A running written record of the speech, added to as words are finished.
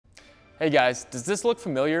Hey guys, does this look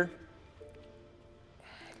familiar?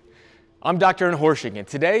 I'm Dr. Horschig, and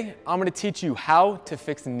today I'm going to teach you how to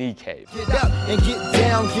fix a knee cave. Get up and get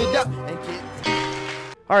down, get up and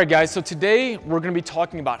get. Alright guys, so today we're going to be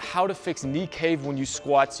talking about how to fix knee cave when you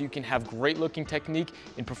squat so you can have great looking technique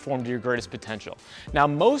and perform to your greatest potential. Now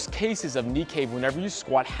most cases of knee cave whenever you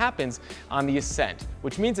squat happens on the ascent,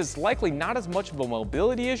 which means it's likely not as much of a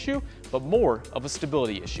mobility issue, but more of a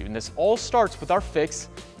stability issue. And this all starts with our fix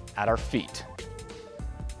at our feet.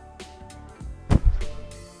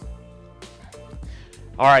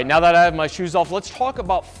 All right, now that I have my shoes off, let's talk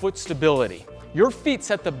about foot stability. Your feet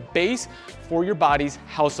set the base for your body's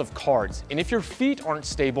house of cards. And if your feet aren't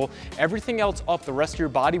stable, everything else up the rest of your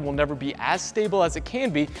body will never be as stable as it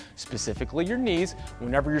can be, specifically your knees,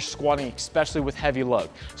 whenever you're squatting, especially with heavy load.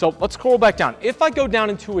 So let's scroll back down. If I go down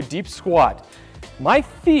into a deep squat, my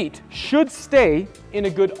feet should stay in a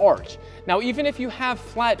good arch. Now, even if you have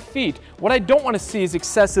flat feet, what I don't want to see is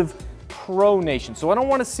excessive pronation. So I don't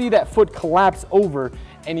want to see that foot collapse over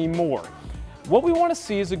anymore. What we want to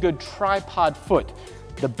see is a good tripod foot.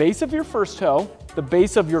 The base of your first toe, the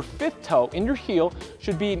base of your fifth toe, and your heel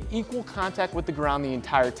should be in equal contact with the ground the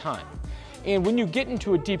entire time. And when you get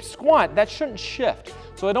into a deep squat, that shouldn't shift.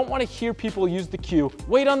 So I don't want to hear people use the cue,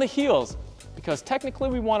 weight on the heels, because technically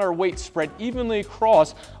we want our weight spread evenly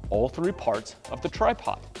across all three parts of the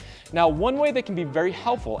tripod. Now, one way that can be very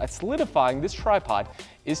helpful at solidifying this tripod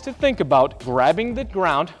is to think about grabbing the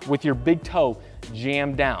ground with your big toe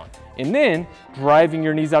jammed down and then driving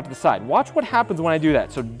your knees out to the side. Watch what happens when I do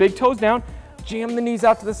that. So big toes down, jam the knees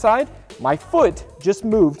out to the side. My foot just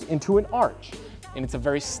moved into an arch and it's a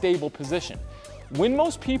very stable position. When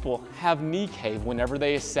most people have knee cave whenever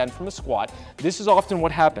they ascend from a squat, this is often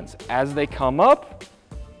what happens. As they come up,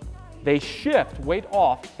 they shift weight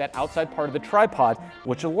off that outside part of the tripod,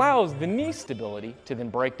 which allows the knee stability to then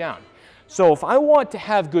break down. So if I want to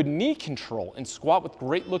have good knee control and squat with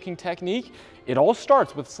great looking technique, it all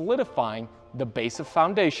starts with solidifying the base of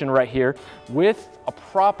foundation right here with a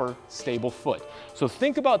proper stable foot. So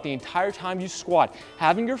think about the entire time you squat,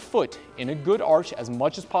 having your foot in a good arch as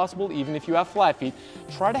much as possible, even if you have flat feet.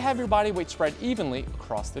 Try to have your body weight spread evenly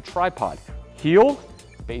across the tripod. Heel,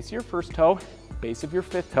 base of your first toe, base of your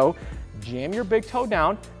fifth toe, jam your big toe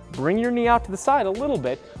down, bring your knee out to the side a little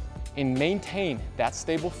bit, and maintain that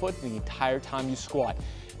stable foot the entire time you squat.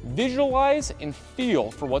 Visualize and feel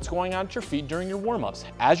for what's going on at your feet during your warm-ups.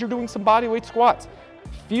 As you're doing some bodyweight squats,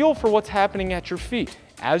 feel for what's happening at your feet.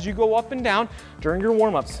 As you go up and down during your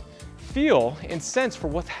warm-ups, feel and sense for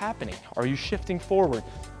what's happening. Are you shifting forward?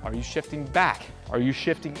 Are you shifting back? Are you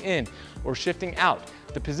shifting in or shifting out?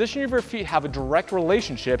 The position of your feet have a direct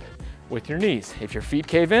relationship with your knees. If your feet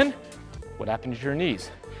cave in, what happens to your knees?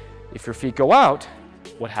 If your feet go out,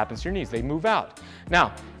 what happens to your knees? They move out.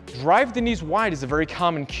 Now, drive the knees wide is a very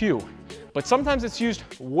common cue, but sometimes it's used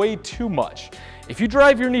way too much. If you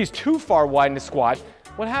drive your knees too far wide in a squat,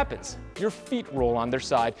 what happens? Your feet roll on their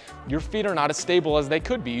side. Your feet are not as stable as they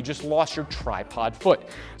could be. You just lost your tripod foot.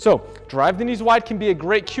 So drive the knees wide can be a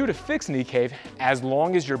great cue to fix knee cave as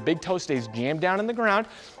long as your big toe stays jammed down in the ground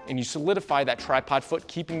and you solidify that tripod foot,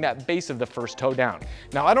 keeping that base of the first toe down.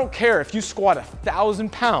 Now, I don't care if you squat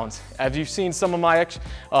 1,000 pounds. As you've seen some of my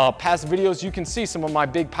past videos, you can see some of my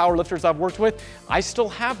big power lifters I've worked with. I still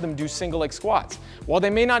have them do single leg squats. While they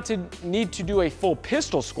may not need to do a full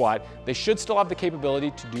pistol squat, they should still have the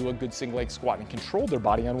capability to do a good single leg squat and control their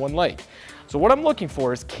body on one leg. So what I'm looking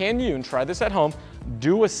for is, can you, and try this at home,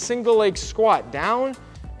 do a single leg squat down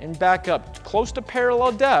and back up close to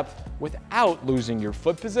parallel depth without losing your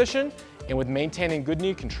foot position and with maintaining good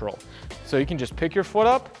knee control. So you can just pick your foot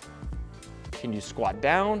up, can you squat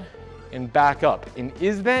down and back up? And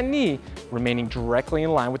is that knee remaining directly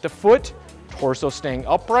in line with the foot, torso staying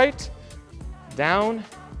upright, down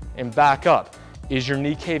and back up? Is your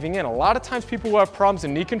knee caving in? A lot of times people who have problems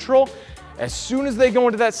in knee control, as soon as they go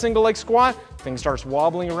into that single leg squat, things starts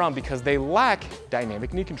wobbling around because they lack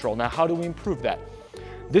dynamic knee control. Now, how do we improve that?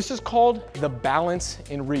 This is called the balance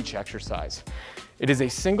and reach exercise. It is a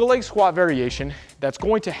single leg squat variation that's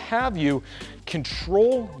going to have you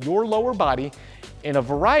control your lower body in a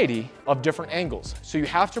variety of different angles. So you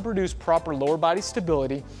have to produce proper lower body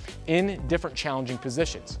stability in different challenging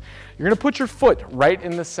positions. You're gonna put your foot right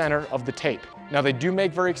in the center of the tape. Now, they do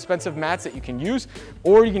make very expensive mats that you can use,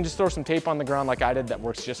 or you can just throw some tape on the ground like I did. That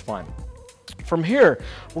works just fine. From here,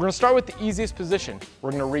 we're gonna start with the easiest position.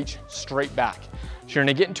 We're gonna reach straight back. So you're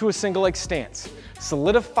gonna get into a single leg stance.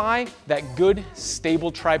 Solidify that good,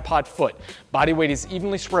 stable tripod foot. Body weight is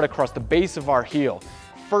evenly spread across the base of our heel.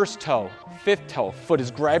 First toe, fifth toe, foot is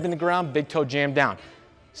grabbing the ground, big toe jammed down.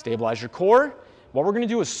 Stabilize your core, what we're gonna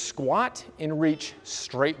do is squat and reach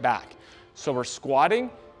straight back. So we're squatting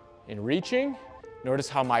and reaching. Notice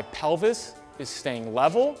how my pelvis is staying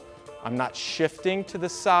level. I'm not shifting to the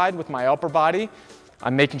side with my upper body.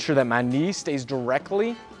 I'm making sure that my knee stays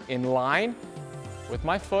directly in line with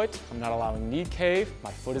my foot. I'm not allowing knee cave.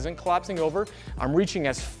 My foot isn't collapsing over. I'm reaching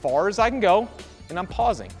as far as I can go, and I'm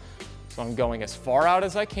pausing. So I'm going as far out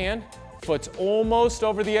as I can. Foot's almost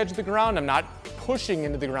over the edge of the ground. I'm not pushing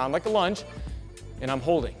into the ground like a lunge, and I'm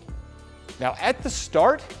holding. Now at the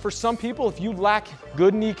start, for some people, if you lack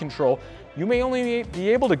good knee control, you may only be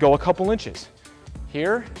able to go a couple inches.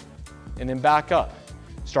 Here, and then back up.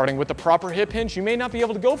 Starting with the proper hip hinge, you may not be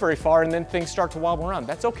able to go very far and then things start to wobble around.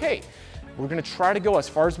 That's okay. We're gonna try to go as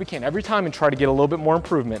far as we can every time and try to get a little bit more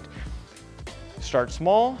improvement. Start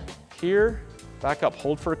small, here, back up,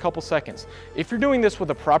 hold for a couple seconds. If you're doing this with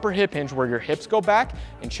a proper hip hinge where your hips go back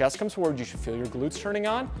and chest comes forward, you should feel your glutes turning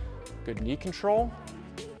on. Good knee control,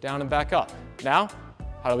 down and back up. Now,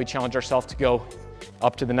 how do we challenge ourselves to go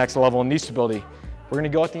up to the next level in knee stability? We're gonna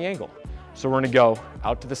go at the angle. So we're gonna go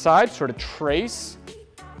out to the side, sort of trace,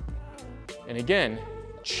 and again,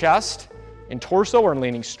 chest and torso are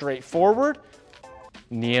leaning straight forward,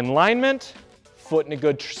 knee in alignment, foot in a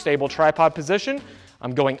good stable tripod position.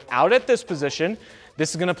 I'm going out at this position. This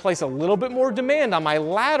is gonna place a little bit more demand on my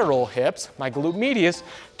lateral hips, my glute medius,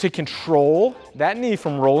 to control that knee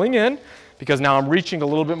from rolling in, because now I'm reaching a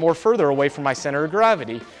little bit more further away from my center of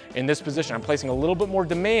gravity. In this position, I'm placing a little bit more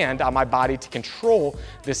demand on my body to control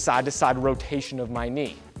this side-to-side rotation of my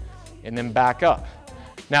knee. And then back up.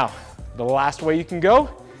 Now, the last way you can go,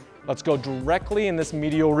 let's go directly in this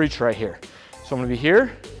medial reach right here. So I'm gonna be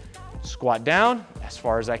here, squat down as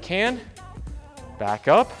far as I can, back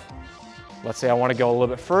up. Let's say I wanna go a little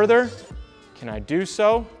bit further. Can I do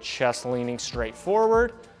so? Chest leaning straight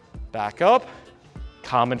forward, back up.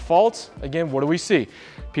 Common faults, again, what do we see?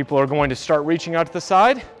 People are going to start reaching out to the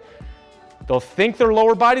side. They'll think their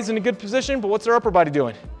lower body's in a good position, but what's their upper body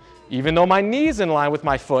doing? Even though my knee's in line with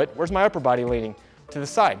my foot, where's my upper body leaning? To the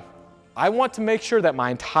side. I want to make sure that my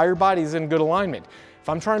entire body is in good alignment. If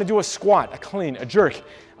I'm trying to do a squat, a clean, a jerk,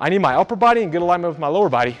 I need my upper body in good alignment with my lower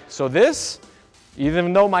body. So this,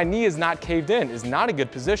 even though my knee is not caved in, is not a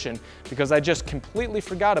good position because I just completely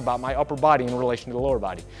forgot about my upper body in relation to the lower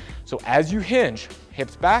body. So as you hinge,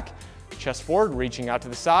 hips back, chest forward, reaching out to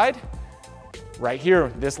the side. Right here,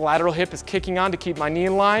 this lateral hip is kicking on to keep my knee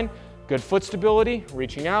in line. Good foot stability,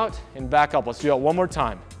 reaching out and back up. Let's do that one more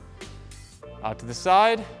time. Out to the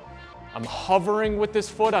side. I'm hovering with this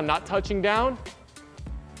foot, I'm not touching down.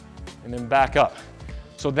 And then back up.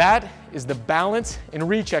 So that is the balance and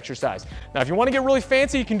reach exercise. Now, if you want to get really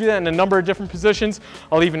fancy, you can do that in a number of different positions.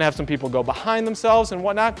 I'll even have some people go behind themselves and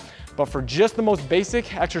whatnot. But for just the most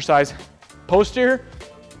basic exercise, posterior,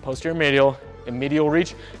 posterior medial, and medial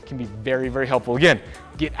reach can be very, very helpful. Again,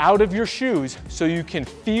 get out of your shoes so you can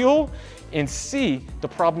feel and see the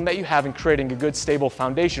problem that you have in creating a good stable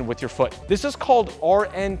foundation with your foot. This is called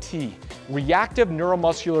RNT, reactive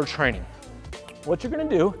neuromuscular training. What you're gonna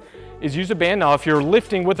do is use a band. Now, if you're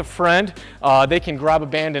lifting with a friend, they can grab a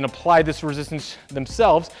band and apply this resistance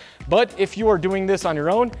themselves. But if you are doing this on your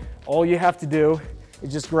own, all you have to do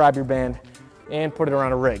is just grab your band and put it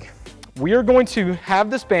around a rig. We are going to have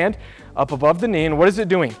this band up above the knee, and what is it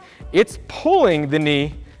doing? It's pulling the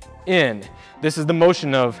knee in. This is the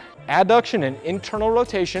motion of adduction and internal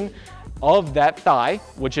rotation of that thigh,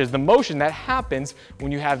 which is the motion that happens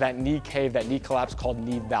when you have that knee cave, that knee collapse called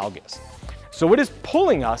knee valgus. So it is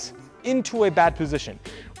pulling us into a bad position.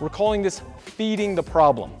 We're calling this feeding the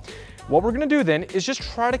problem. What we're gonna do then is just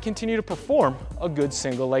try to continue to perform a good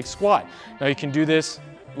single leg squat. Now you can do this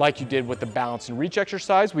like you did with the balance and reach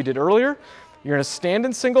exercise we did earlier. You're gonna stand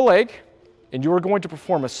in single leg and you are going to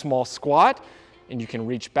perform a small squat and you can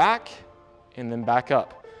reach back and then back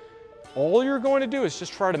up. All you're going to do is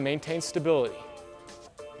just try to maintain stability.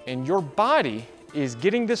 And your body is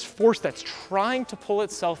getting this force that's trying to pull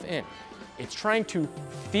itself in. It's trying to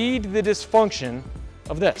feed the dysfunction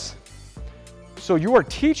of this. So you are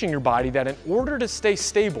teaching your body that in order to stay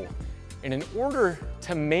stable and in order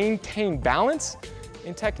to maintain balance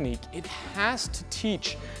and technique, it has to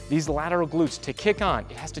teach these lateral glutes to kick on.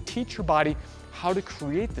 It has to teach your body how to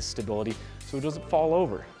create this stability so it doesn't fall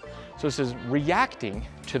over. So this is reacting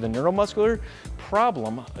to the neuromuscular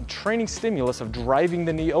problem, a training stimulus of driving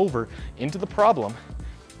the knee over into the problem.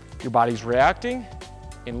 Your body's reacting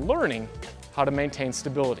and learning how to maintain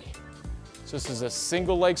stability. So this is a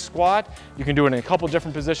single leg squat. You can do it in a couple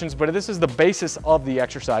different positions, but this is the basis of the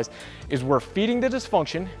exercise, is we're feeding the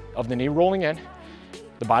dysfunction of the knee rolling in,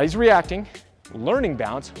 the body's reacting, learning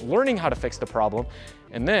balance, learning how to fix the problem,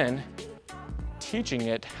 and then teaching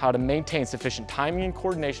it how to maintain sufficient timing and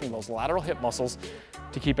coordination of those lateral hip muscles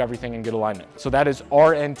to keep everything in good alignment. So that is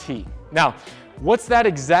RNT. Now, what's that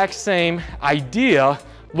exact same idea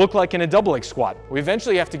look like in a double leg squat? We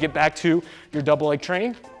eventually have to get back to your double leg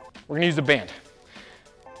training. We're gonna use a band.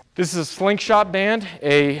 This is a slingshot band,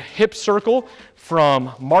 a hip circle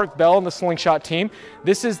from Mark Bell and the slingshot team.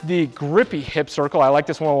 This is the grippy hip circle. I like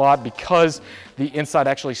this one a lot because the inside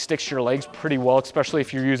actually sticks to your legs pretty well, especially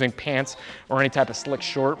if you're using pants or any type of slick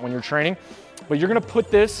short when you're training. But you're gonna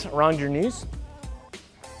put this around your knees.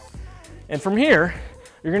 And from here,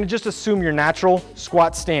 you're gonna just assume your natural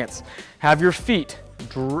squat stance. Have your feet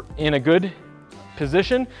in a good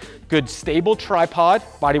position, good stable tripod,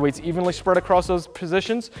 body weight's evenly spread across those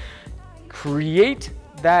positions. Create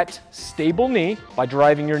that stable knee by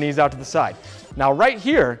driving your knees out to the side. Now right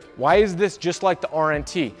here, why is this just like the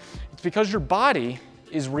RNT? It's because your body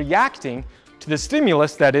is reacting to the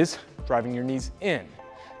stimulus that is driving your knees in.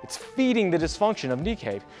 It's feeding the dysfunction of knee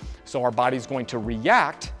cave. So our body's going to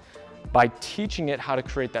react by teaching it how to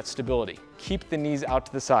create that stability. Keep the knees out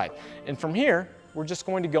to the side. And from here, we're just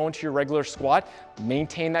going to go into your regular squat,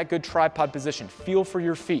 maintain that good tripod position, feel for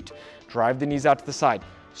your feet, drive the knees out to the side,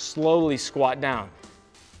 slowly squat down,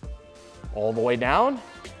 all the way down.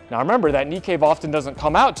 Now remember, that knee cave often doesn't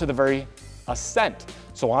come out to the very ascent.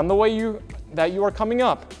 So on the way that you are coming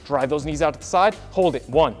up, drive those knees out to the side, hold it,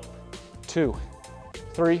 1, 2,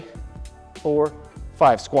 3, 4,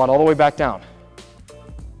 5, squat all the way back down.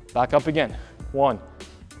 Back up again, 1,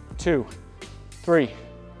 2, 3,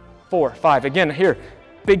 4, 5. Again, here,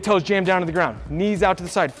 big toes jammed down to the ground, knees out to the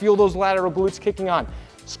side. Feel those lateral glutes kicking on.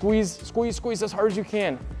 Squeeze, squeeze, squeeze as hard as you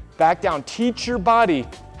can. Back down. Teach your body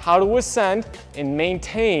how to ascend and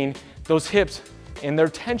maintain those hips and their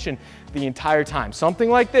tension the entire time. Something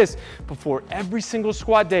like this before every single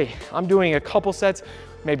squat day. I'm doing a couple sets,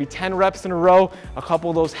 maybe 10 reps in a row, a couple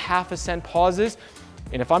of those half ascent pauses.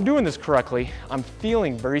 And if I'm doing this correctly, I'm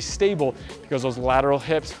feeling very stable because those lateral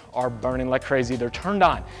hips are burning like crazy. They're turned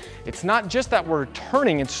on. It's not just that we're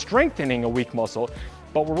turning and strengthening a weak muscle,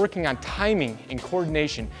 but we're working on timing and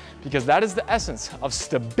coordination because that is the essence of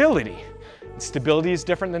stability. And stability is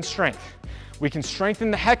different than strength. We can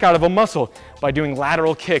strengthen the heck out of a muscle by doing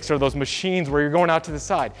lateral kicks or those machines where you're going out to the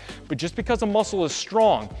side. But just because a muscle is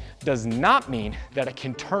strong does not mean that it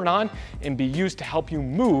can turn on and be used to help you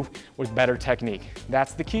move with better technique.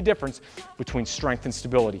 That's the key difference between strength and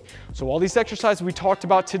stability. So all these exercises we talked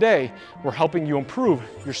about today, we're helping you improve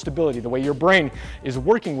your stability, the way your brain is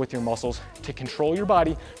working with your muscles to control your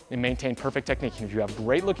body and maintain perfect technique. And if you have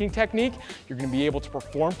great looking technique, you're gonna be able to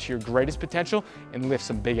perform to your greatest potential and lift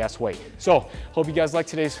some big ass weight. So hope you guys liked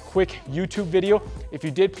today's quick YouTube video. If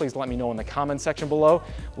you did, please let me know in the comment section below.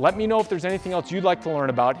 Let me know if there's anything else you'd like to learn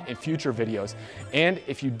about in future videos. And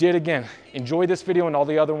if you did, again, enjoy this video and all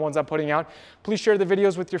the other ones I'm putting out, please share the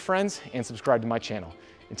videos with your friends and subscribe to my channel.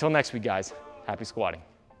 Until next week, guys, happy squatting.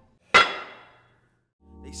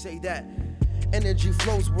 They say that energy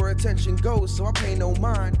flows where attention goes, so I pay no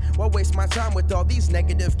mind. Why waste my time with all these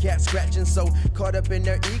negative cats scratching? So caught up in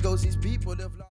their egos, these people have lost.